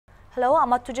Hello, I'm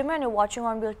Atujami and you're watching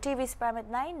HornbillTV's Prime at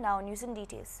 9. Now news in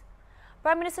details.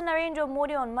 Prime Minister Narendra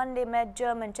Modi on Monday met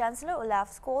German Chancellor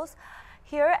Olaf Scholz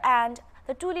here, and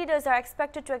the two leaders are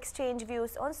expected to exchange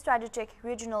views on strategic,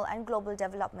 regional and global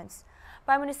developments.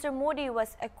 Prime Minister Modi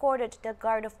was accorded the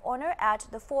Guard of Honor at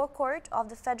the forecourt of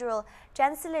the Federal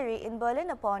Chancellery in Berlin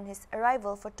upon his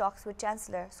arrival for talks with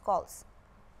Chancellor Scholz.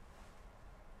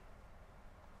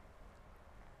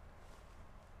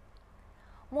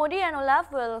 Modi and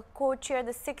Olaf will co-chair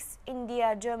the 6th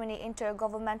India-Germany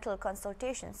intergovernmental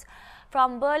consultations.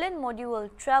 From Berlin, Modi will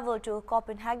travel to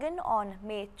Copenhagen on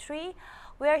May 3,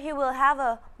 where he will have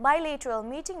a bilateral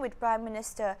meeting with Prime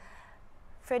Minister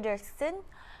Frederiksen,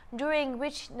 during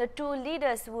which the two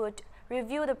leaders would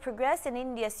review the progress in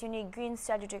India's unique green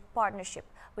strategic partnership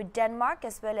with Denmark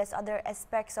as well as other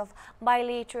aspects of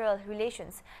bilateral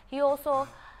relations. He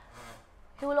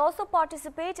will also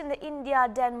participate in the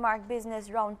India-Denmark Business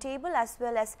Roundtable as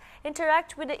well as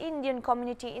interact with the Indian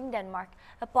community in Denmark.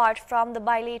 Apart from the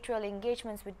bilateral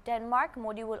engagements with Denmark,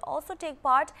 Modi will also take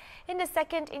part in the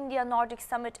 2nd India-Nordic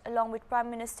Summit along with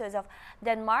Prime Ministers of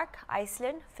Denmark,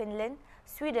 Iceland, Finland,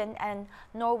 Sweden and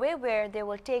Norway, where they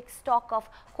will take stock of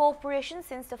cooperation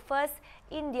since the first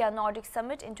India-Nordic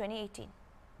Summit in 2018.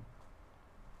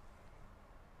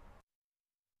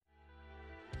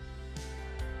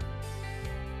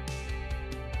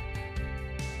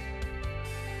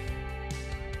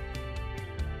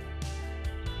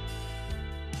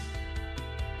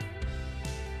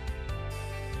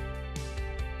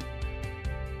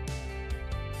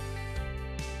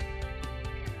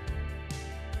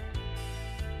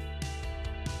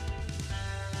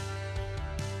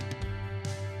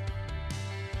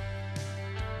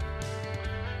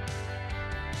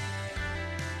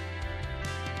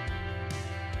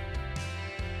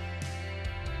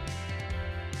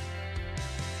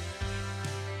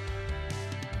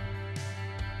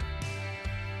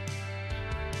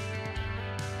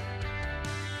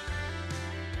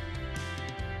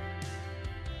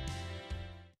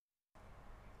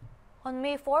 On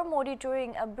May 4, Modi,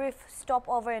 during a brief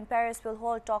stopover in Paris, will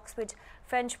hold talks with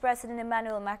French President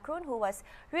Emmanuel Macron, who was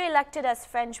re-elected as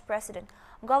French President.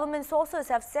 Government sources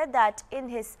have said that in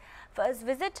his first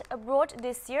visit abroad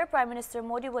this year, Prime Minister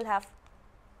Modi will have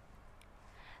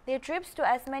their trips to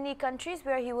as many countries,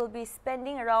 where he will be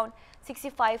spending around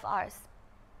 65 hours.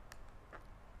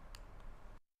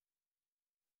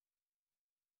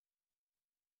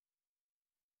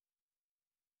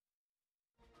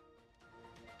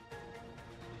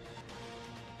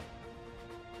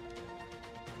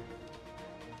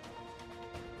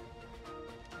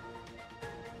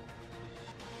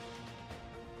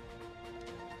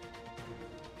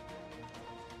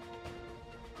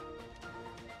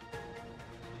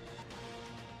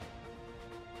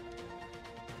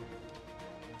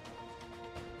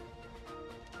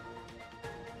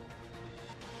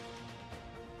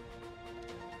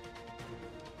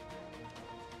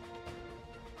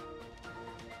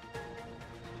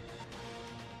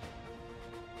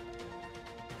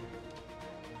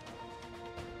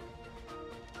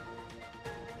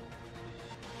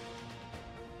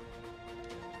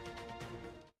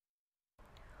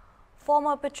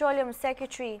 Former Petroleum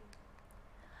Secretary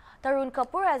Tarun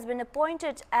Kapoor has been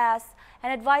appointed as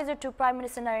an advisor to Prime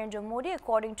Minister Narendra Modi,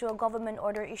 according to a government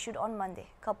order issued on Monday.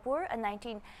 Kapoor, a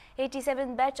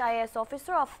 1987 batch IAS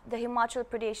officer of the Himachal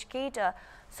Pradesh cadre,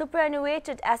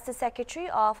 superannuated as the Secretary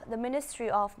of the Ministry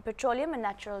of Petroleum and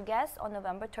Natural Gas on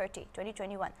November 30,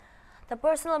 2021. The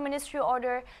Personal Ministry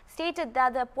order stated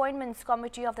that the Appointments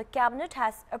Committee of the Cabinet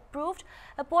has approved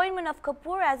appointment of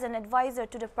Kapoor as an advisor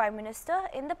to the Prime Minister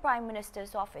in the Prime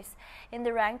Minister's office in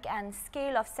the rank and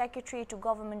scale of Secretary to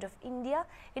Government of India,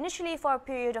 initially for a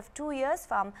period of 2 years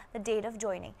from the date of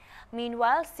joining.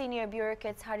 Meanwhile, senior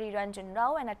bureaucrats Hari Ranjan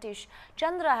Rao and Atish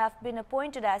Chandra have been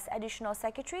appointed as additional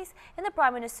secretaries in the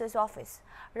Prime Minister's office.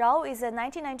 Rao is a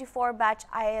 1994 batch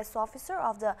IAS officer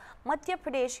of the Madhya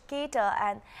Pradesh cadre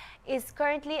and is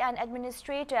currently an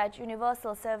administrator at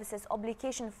Universal Services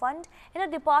Obligation Fund in the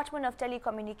Department of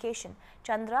Telecommunication.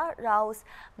 Chandra, Rao's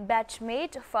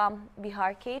batchmate from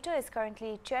Bihar cadre, is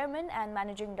currently Chairman and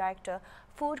Managing Director,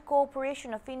 Food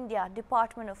Corporation of India,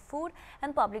 Department of Food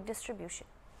and Public Distribution.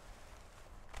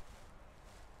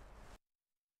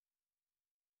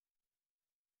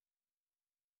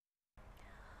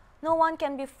 No one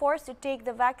can be forced to take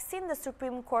the vaccine, the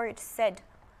Supreme Court said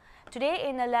today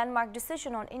in a landmark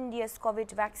decision on India's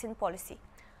COVID vaccine policy.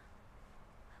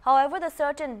 However, the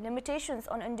certain limitations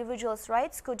on individuals'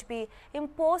 rights could be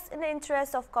imposed in the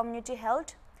interest of community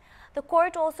health. The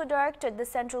court also directed the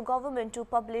central government to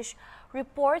publish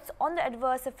reports on the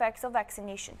adverse effects of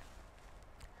vaccination.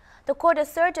 The court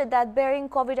asserted that bearing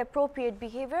COVID-appropriate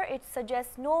behavior, it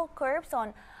suggests no curbs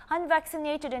on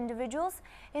unvaccinated individuals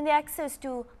in the access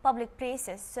to public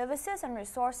places, services and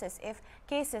resources if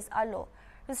cases are low.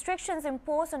 Restrictions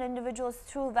imposed on individuals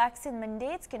through vaccine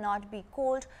mandates cannot be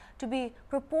called to be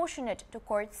proportionate, the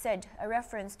court said, a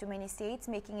reference to many states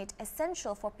making it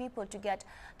essential for people to get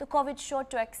the COVID shot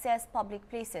to access public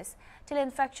places. Till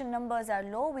infection numbers are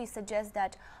low, we suggest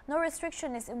that no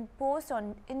restriction is imposed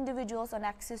on individuals on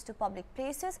access to public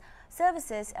places,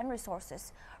 services and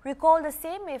resources. Recall the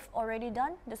same if already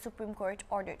done, the Supreme Court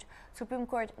ordered. Supreme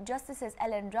Court Justices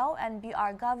Ellen Rao and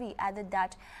B.R. Gavi added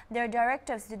that their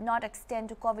directives did not extend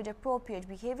to COVID-appropriate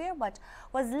behavior but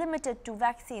was limited to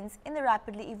vaccines in the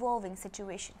rapidly evolving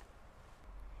situation.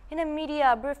 In a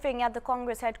media briefing at the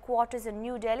Congress headquarters in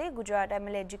New Delhi, Gujarat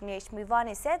MLA Jignesh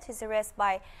Mevani said his arrest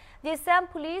by the Assam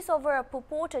police over a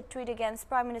purported tweet against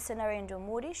Prime Minister Narendra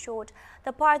Modi showed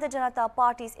the Bharatiya Janata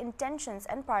Party's intentions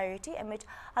and priority amid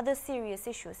other serious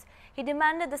issues. He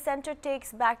demanded the centre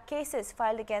takes back cases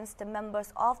filed against the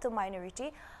members of the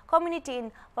minority community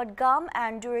in Vadgam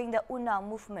and during the Una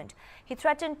movement. He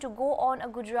threatened to go on a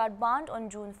Gujarat Band on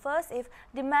June 1st if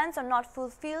demands are not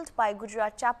fulfilled by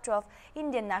Gujarat chapter of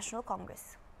Indian National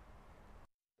Congress.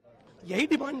 यही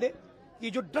demand है कि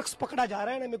जो drugs पकड़ा जा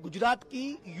रहा है ना, मैं गुजरात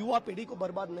की युवा पीढ़ी को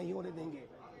बर्बाद नहीं होने देंगे।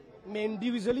 मैं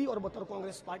इंडिविजुअली और बतौर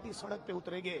कांग्रेस पार्टी सड़क पे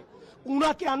उतरेंगे।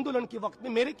 ऊना के आंदोलन के वक्त में,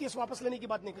 मेरे केस वापस लेने की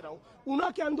बात नहीं कर रहा हूं, ऊना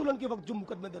के आंदोलन के वक्त जो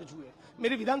मुकदमे दर्ज हुए,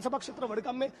 मेरे विधानसभा क्षेत्र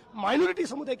वडगाम में माइनॉरिटी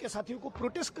समुदाय के साथियों को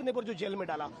प्रोटेस्ट करने पर जो जेल में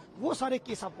डाला, वो सारे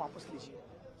केस आप वापस लीजिए।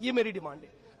 ये मेरी डिमांड है।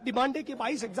 डिमांड है कि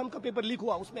 22 एग्जाम का पेपर लीक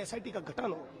हुआ, उसमें एसआईटी का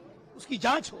गठन हो, उसकी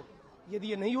जांच हो। यदि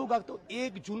ये नहीं होगा तो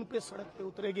 1 जून पे सड़क पे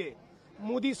उतरेंगे।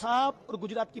 मोदी साहब और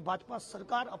गुजरात की भाजपा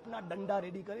सरकार अपना डंडा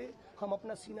रेडी करे, हम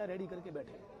अपना सीना रेडी करके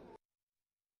बैठे।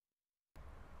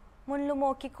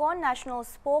 Munlumo Kikon, National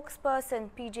Spokesperson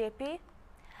PJP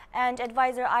and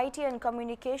Advisor IT and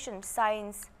Communication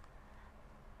Science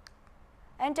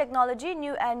and Technology,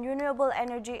 New and Renewable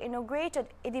Energy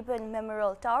inaugurated Idiban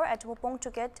Memorial Tower at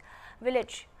Mupongtuket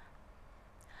village,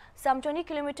 some 20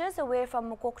 kilometers away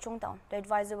from Mukokchung town. The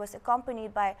advisor was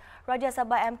accompanied by Rajya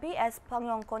Sabha MP S.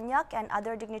 Pangyong Konyak and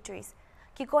other dignitaries.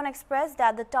 Kikon expressed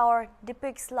that the tower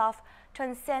depicts love,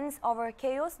 transcends over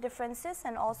chaos, differences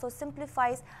and also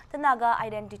simplifies the Naga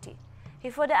identity. He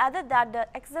further added that the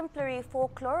exemplary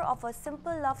folklore of a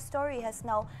simple love story has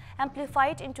now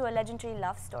amplified into a legendary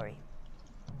love story.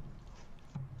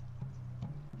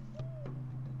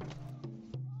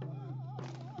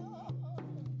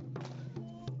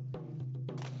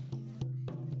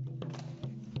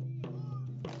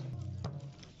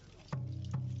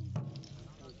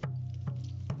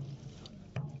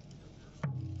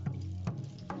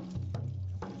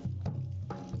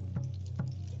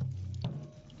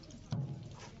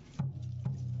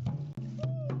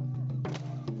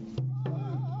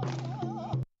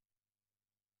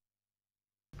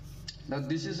 Now,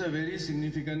 this is a very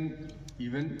significant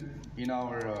event in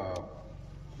our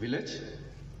village,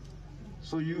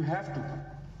 so you have to come.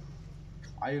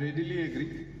 I readily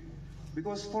agree,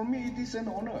 because for me it is an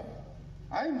honor.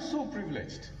 I am so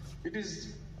privileged. It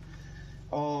is,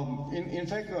 in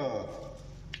fact,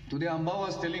 today Amba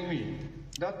was telling me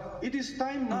that it is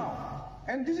time now.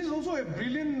 And this is also a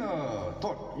brilliant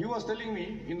thought. He was telling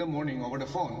me in the morning over the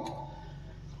phone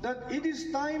that it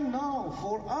is time now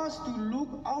for us to look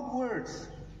outwards.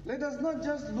 Let us not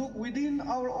just look within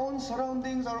our own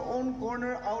surroundings, our own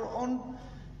corner, our own,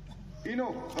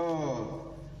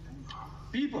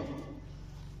 people.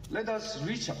 Let us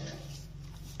reach out.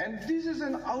 And this is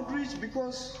an outreach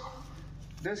because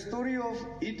the story of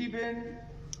Itiben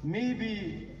may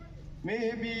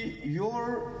be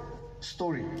your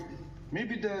story,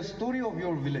 maybe the story of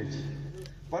your village.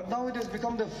 But now it has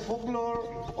become the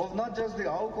folklore of not just the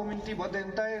Ao community, but the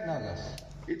entire Nagas.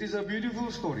 It is a beautiful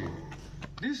story.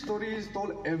 This story is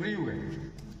told everywhere.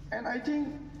 And I think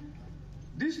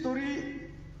this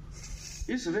story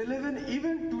is relevant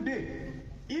even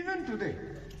today.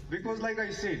 Because like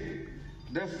I said,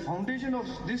 the foundation of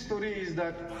this story is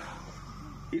that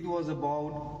it was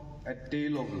about a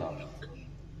tale of love.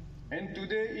 And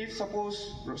today, if suppose,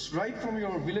 right from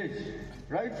your village,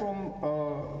 right from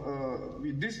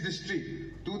this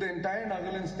district to the entire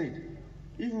Nagaland state,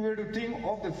 if we were to think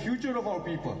of the future of our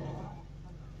people,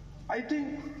 I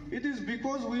think it is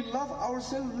because we love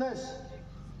ourselves less.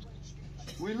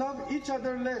 We love each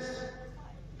other less.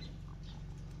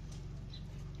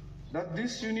 That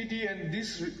this unity and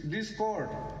this discord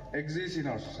exists in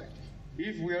our society.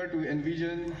 If we are to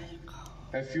envision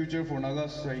a future for Naga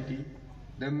society,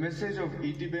 the message of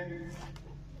Itiben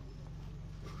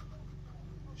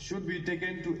should be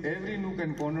taken to every nook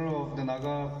and corner of the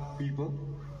Naga people,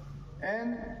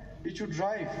 and it should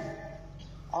drive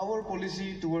our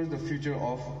policy towards the future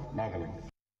of Nagaland.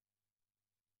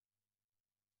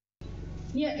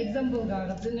 Yeah, example ga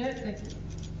like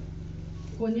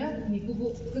konya ni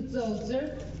kubu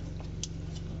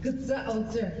kutsa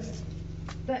outzer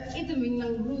ta itu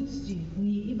minang roots ji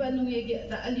ni iba nung yege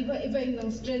ta aliba iba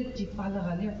inang strength ji pala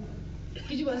galia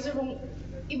kiji ba serong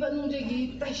iba nung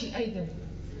jegi tashi aida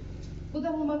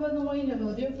kudang maba nung ina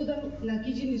ba dia kudang na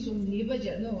kiji ni sum ni ba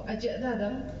ja no aja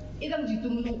dadang idang ji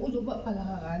tum nung ulu ba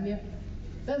pala galia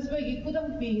dan sebagai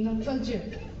kudang being ng culture,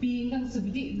 being ng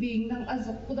sabdi, being ng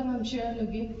azak, kudang am share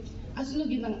nogi,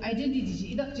 asunogi ng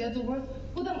identity, idak siya to work,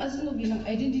 kudang asunogi ng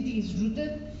identity is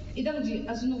rooted, idang ji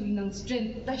asunogi ng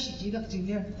strength, tashi ji idak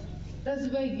jiya. Dan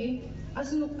sebagai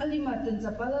asunok alimatan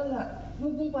sa palala,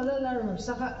 mubung palala ro,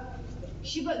 saka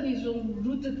shibat ni sung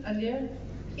rooted alir,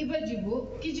 iba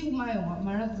jibo, kiji umayo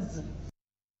maratasa.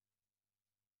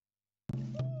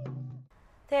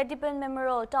 The Edipen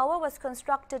Memorial Tower was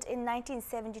constructed in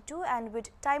 1972 and with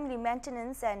timely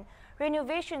maintenance and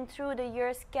renovation through the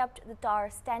years kept the tower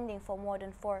standing for more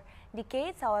than 4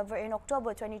 decades. However, in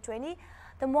October 2020,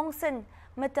 the Mongsan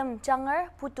Matam Changar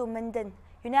Putu Menden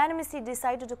unanimously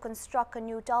decided to construct a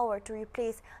new tower to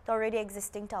replace the already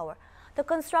existing tower. The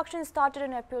construction started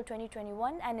in April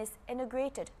 2021 and is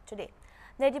inaugurated today.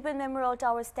 The Edipen Memorial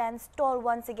Tower stands tall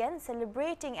once again,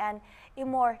 celebrating and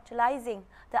immortalizing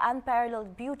the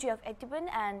unparalleled beauty of Edipen,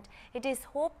 and it is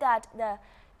hoped that the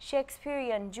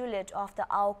Shakespearean Juliet of the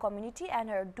Ao community and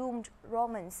her doomed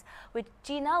romance with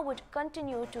China would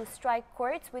continue to strike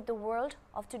chords with the world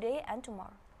of today and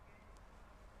tomorrow.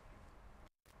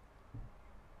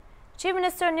 Chief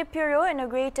Minister Nipirio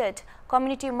inaugurated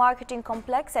Community Marketing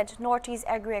Complex at Northeast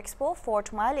Agri Expo,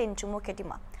 4th Mile in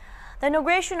Chumukedima. The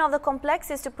inauguration of the complex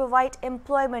is to provide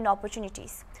employment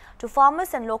opportunities to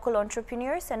farmers and local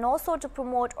entrepreneurs and also to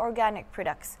promote organic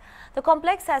products. The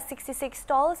complex has 66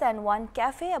 stalls and 1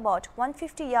 cafe. About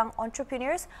 150 young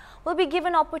entrepreneurs will be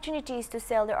given opportunities to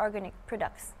sell their organic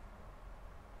products.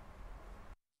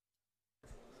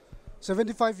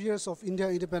 75 years of India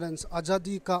independence,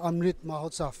 Azadi Ka Amrit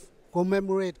Mahotsav,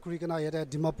 commemorate Kurikana Yada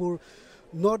Dimapur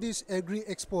Northeast Agri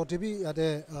Expo TV at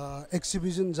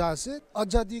exhibition jase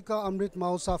Azadi Ka Amrit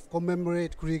Mahotsav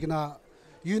commemorate Kurigana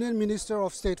Union Minister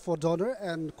of State for Donor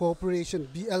and Cooperation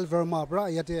BL Verma bra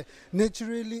yate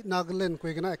naturally Nagaland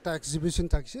Kurigana ekta exhibition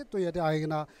takse to yate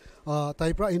aigana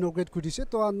taipra inaugurate kudise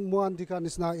to an moan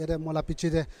dikanisna yate mola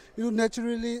pichide you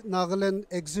naturally Nagaland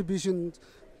exhibition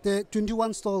the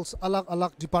 21 stalls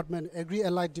alag department agri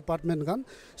allied department gan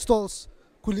stalls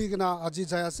Kuligana Aji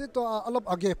Jayase to alop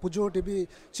age Pujor TV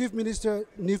Chief Minister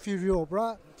Nipirio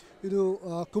bra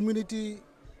community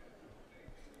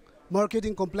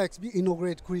marketing complex be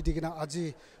inaugurate Kuritigana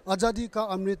Aji Azadi Ka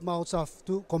Amrit Mahotsav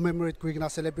to commemorate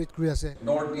Kurigana celebrate Kuriase.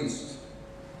 Northeast.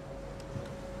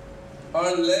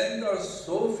 Our land are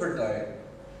so fertile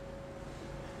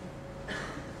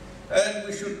and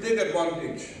we should take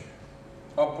advantage.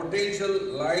 Our potential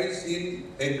lies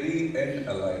in agri and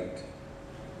allied.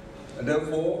 And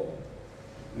therefore,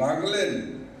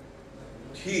 Nagaland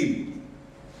theme,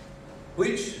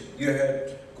 which you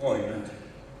had coined,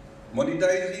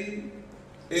 monetizing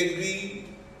agri,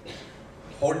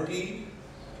 horti,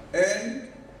 and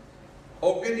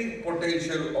organic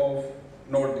potential of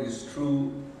Northeast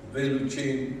through value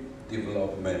chain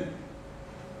development,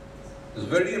 is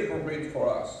very appropriate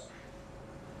for us.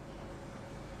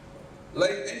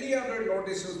 Like any other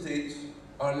Northeastern states,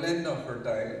 our land are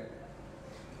fertile,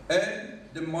 and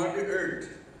the Mother Earth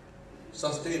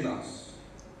sustains us.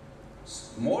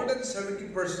 More than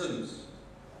 70%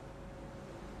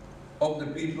 of the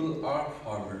people are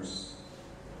farmers.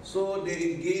 So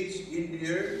they engage in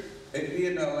their agri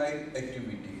and allied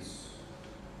activities.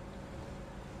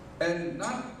 And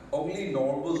not only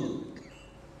normal,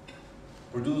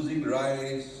 producing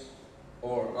rice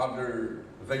or other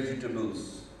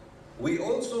vegetables. We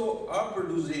also are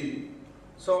producing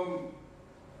some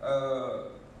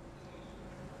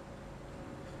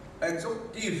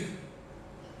exotic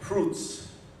fruits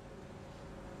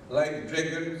like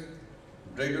dragon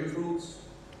fruits,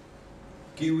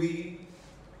 kiwi,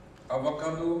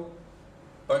 avocado,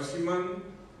 persimmon,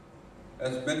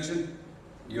 as mentioned,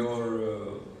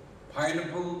 your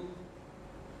pineapple,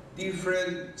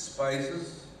 different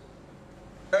spices,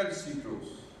 and citrus.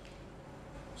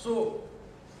 So,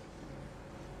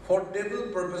 for table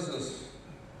purposes,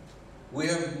 we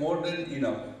have more than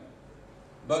enough.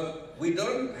 But we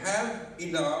don't have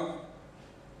enough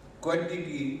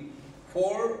quantity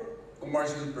for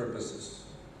commercial purposes.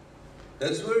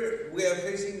 That's where we are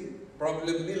facing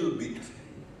probably a little bit.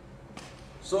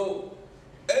 So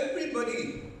everybody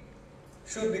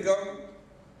should become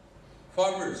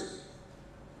farmers.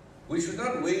 We should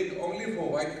not wait only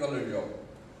for white collar job.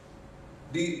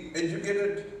 The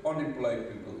educated,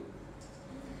 unemployed people.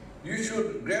 You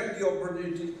should grab the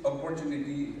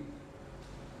opportunity.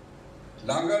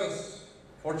 Langas,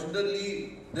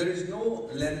 fortunately, there is no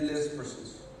landless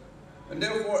persons. And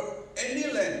therefore,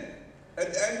 any land,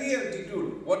 at any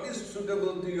altitude, what is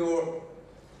suitable to your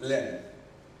land,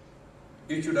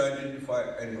 you should identify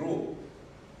and grow.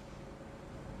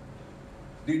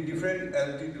 The different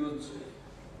altitudes,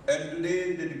 and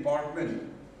today the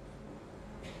department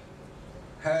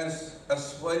has a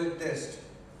soil test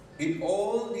in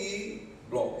all the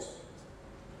blocks.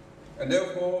 And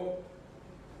therefore,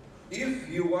 if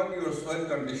you want your soil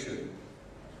condition,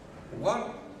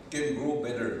 what can grow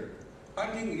better? I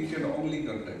think you can only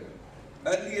contact.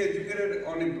 And the educated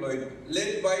unemployed,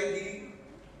 led by the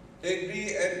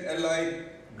agri and allied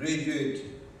graduate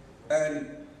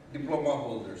and diploma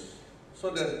holders,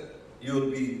 so that you will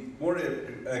be more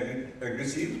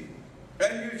aggressive,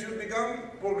 and you should become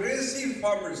progressive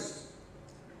farmers.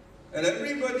 And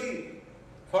everybody,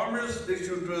 farmers, they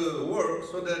should work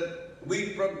so that we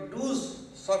produce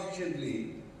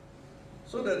sufficiently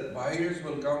so that buyers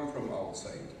will come from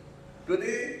outside.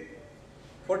 Today,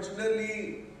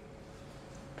 fortunately,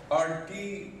 our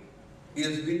tea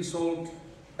is being sold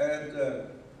at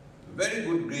very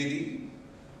good grading.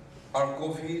 Our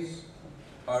coffees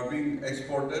are being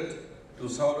exported to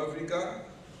South Africa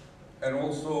and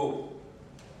also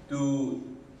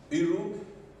to Europe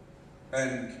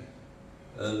and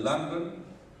London.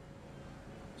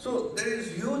 So there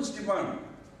is huge demand.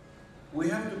 We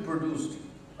have to produce.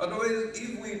 Otherwise,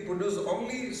 if we produce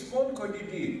only small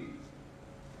quantity,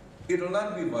 it will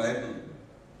not be viable.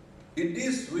 In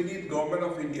this, we need Government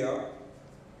of India,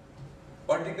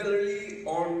 particularly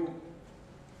on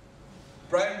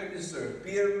Prime Minister,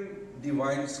 PM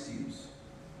Divine schemes.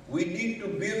 We need to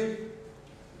build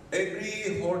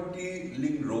agri-horti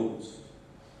link roads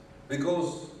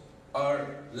because our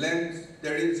land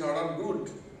terrains are not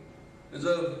good.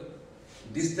 The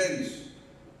distance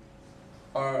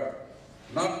are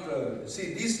not,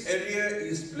 see, this area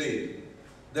is plain.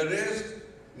 The rest,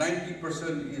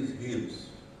 90% is hills.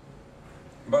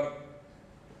 But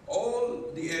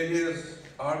all the areas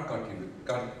are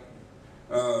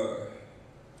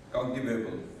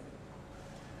cultivable.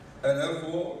 And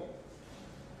therefore,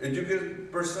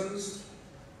 educated persons,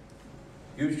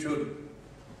 you should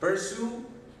pursue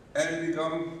and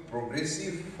become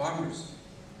progressive farmers.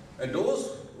 And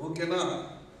those who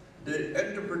cannot, the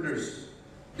entrepreneurs,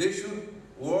 they should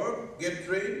work, get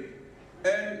trained,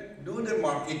 and do the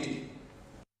marketing.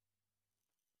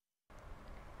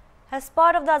 As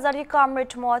part of the Azadi Ka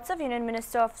Amrit Mahotsav, Union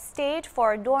Minister of State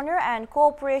for Donor and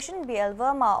Cooperation B.L.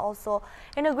 Verma also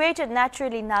inaugurated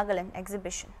Naturally Nagaland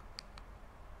exhibition.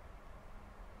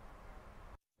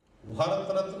 Bharat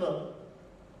Ratna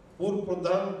पूर्व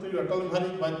प्रधानमंत्री अटल बिहारी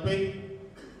वाजपेयी,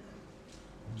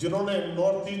 जिन्होंने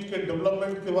north east के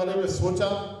development के बारे में सोचा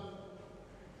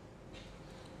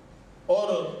और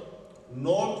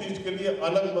north east के लिए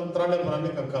अलग मंत्रालय बनाने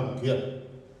का काम किया,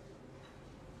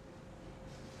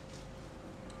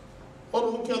 और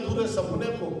उनके अधूरे सपने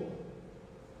को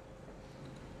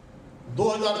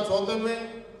 2014 में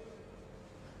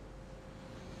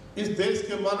इस देश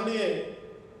के माननीय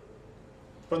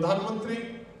प्रधानमंत्री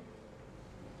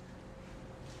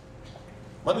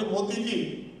माननीय मोदी जी,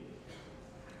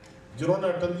 जिन्होंने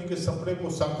अटल जी के सपने को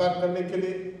साकार करने के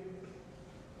लिए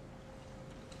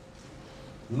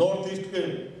नॉर्थ ईस्ट के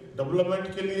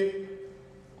डेवलपमेंट के लिए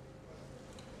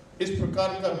इस प्रकार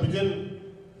का विजन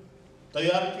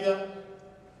तैयार किया,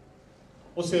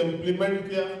 उसे इम्प्लीमेंट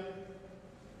किया,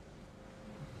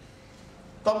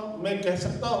 तब मैं कह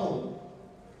सकता हूं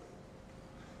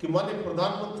कि माननीय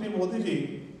प्रधानमंत्री मोदी जी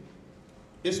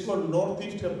इसको नॉर्थ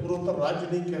ईस्ट या पूर्वोत्तर राज्य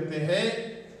नहीं कहते हैं,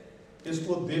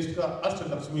 इसको देश का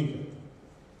अष्टलक्ष्मी कहते हैं।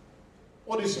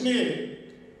 और इसलिए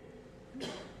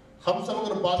हम सब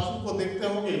अगर वास्तु को देखते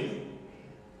होंगे,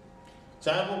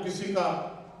 चाहे वो किसी का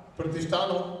प्रतिष्ठान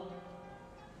हो,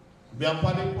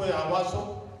 व्यापारिक कोई आवास हो,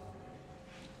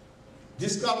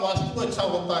 जिसका वास्तु अच्छा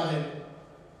होता है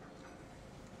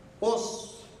वो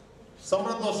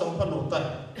समृद्ध और संपन्न होता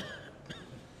है,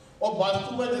 और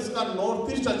वास्तु में जिसका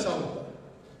नॉर्थ ईस्ट अच्छा होता है,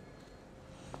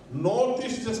 नॉर्थ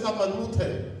ईस्ट जिसका मजबूत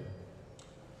है,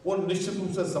 वो निश्चित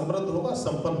रूप से समृद्ध होगा,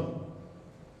 संपन्न।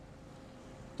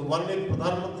 तो माननीय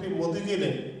प्रधानमंत्री मोदी जी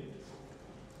ने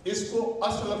इसको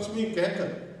अष्टलक्ष्मी कहकर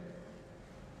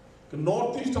कि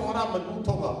नॉर्थ ईस्ट हमारा मजबूत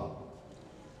होगा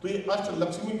तो ये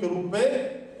अष्टलक्ष्मी के रूप में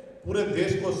पूरे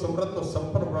देश को समृद्ध और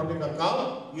संपन्न बनाने का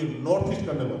काम ये नॉर्थ ईस्ट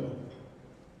करने वाला है।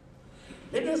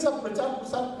 लेकिन सब प्रचार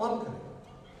प्रसार कौन करे?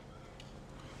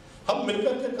 हम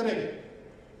मिलकर के करेंगे।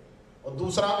 और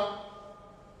दूसरा,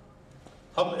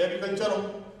 हम एग्रीकल्चर हो,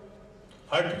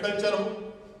 हॉर्टिकल्चर हो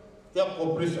या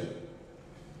कॉर्पोरेशन,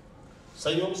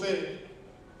 सहयोग से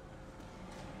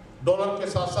डॉलर के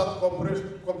साथ साथ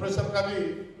कॉर्पोरेशन का भी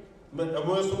मैं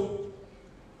एमओएस हूं।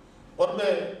 और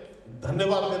मैं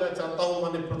धन्यवाद देना चाहता हूं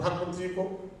माननीय प्रधानमंत्री को,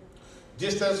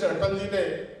 जिस तरह से अटल जी ने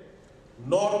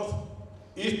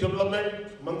नॉर्थ ईस्ट डेवलपमेंट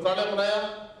मंत्रालय बनाया,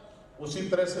 उसी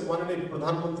तरह से माननीय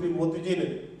प्रधानमंत्री मोदी जी ने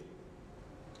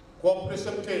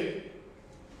कोऑपरेशन के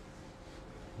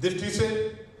दृष्टि से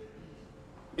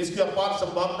इसकी अपार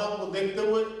संभावनाओं को देखते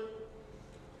हुए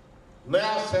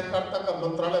नया सहकारिता का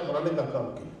मंत्रालय बनाने का काम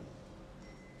किया।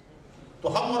 तो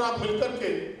हम और आप मिलकर के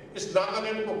इस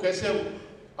नागालैंड को कैसे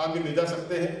आगे ले जा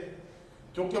सकते हैं,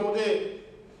 क्योंकि मुझे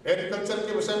एग्रीकल्चर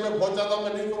के विषय में बहुत ज्यादा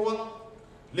मैं नहीं करूंगा,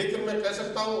 लेकिन मैं कह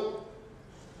सकता हूं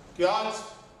कि आज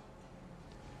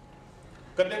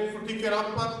कनेक्टिविटी के नाम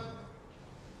पर,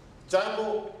 चाहे वो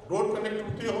रोड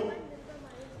कनेक्टिविटी हो,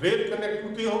 रेल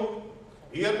कनेक्टिविटी हो,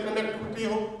 एयर कनेक्टिविटी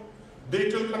हो,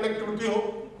 डिजिटल कनेक्टिविटी हो,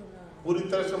 पूरी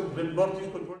तरह से नॉर्थ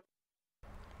ईस्ट को।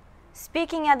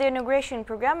 Speaking at the inauguration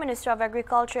program, Minister of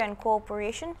Agriculture and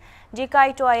Cooperation,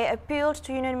 J.K. Toye appealed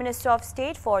to Union Minister of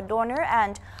State for donor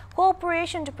and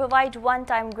cooperation to provide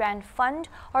one-time grant fund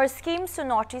or schemes to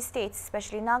Northeast states,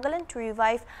 especially Nagaland, to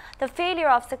revive the failure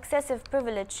of successive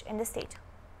privilege in the state.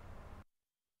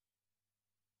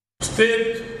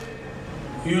 State,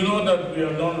 you know that we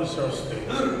are non-resource state.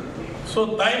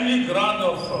 So timely grant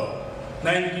of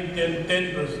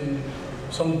 10%,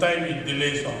 sometimes it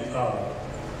delays on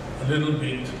a little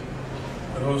bit,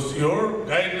 because your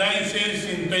guideline says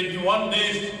in 21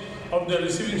 days of the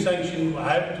receiving sanction,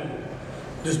 I have to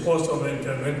dispose of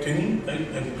everything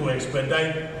and to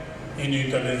expedite in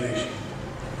utilization.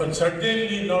 But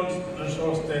certainly not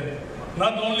resource state,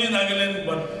 not only Nagaland,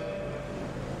 but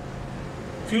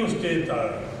few states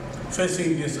are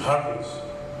facing these hurdles.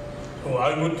 So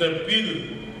I would appeal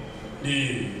the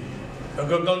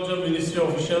Agriculture Ministry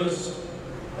officials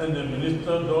and the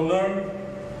Minister Donor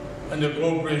and the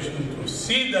cooperation to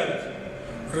see that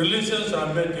releases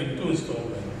are made in 2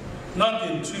 installments, not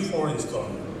in 3-4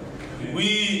 installments.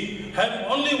 We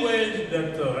have only ways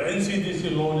that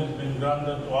NCDC loan has been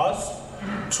granted to us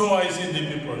through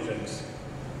ICDP projects.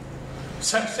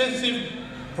 Successive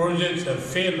projects have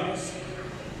failed us.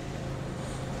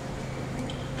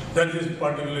 That is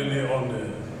particularly on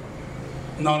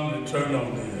the non-return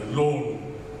of the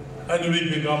loan, and we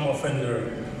become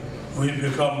offender, we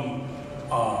become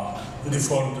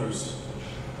defaulters.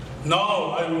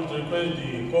 Now I would request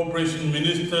the Cooperation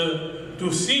Minister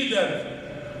to see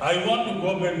that I want to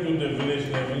go back to the village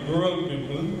level, rural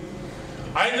people.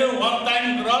 Either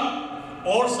one-time grant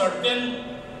or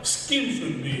certain schemes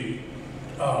should be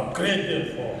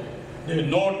created for the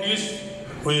Northeast.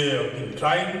 We have been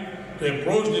trying to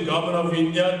approach the Government of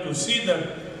India to see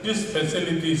that these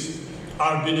facilities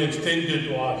are being extended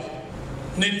to us.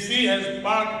 NITFI has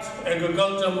parked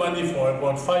agriculture money for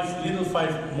about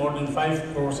more than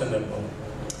 5 crores and above.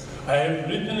 I have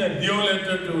written a dear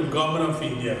letter to the Government of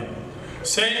India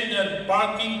saying that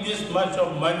parking this much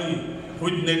of money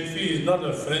with NITFI is not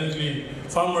a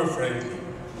farmer friendly.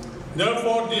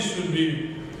 Therefore, this should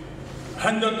be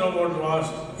handed over to us,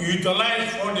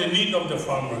 utilized for the need of the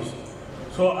farmers.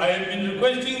 So I have been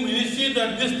requesting Ministry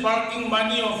that this parking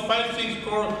money of 5-6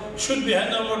 crore should be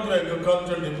handed over to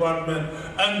Agriculture Department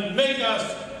and make us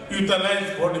utilize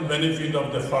for the benefit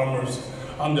of the farmers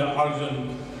on the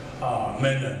urgent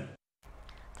manner.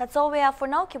 That's all we have for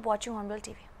now. Keep watching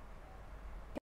HornbillTV.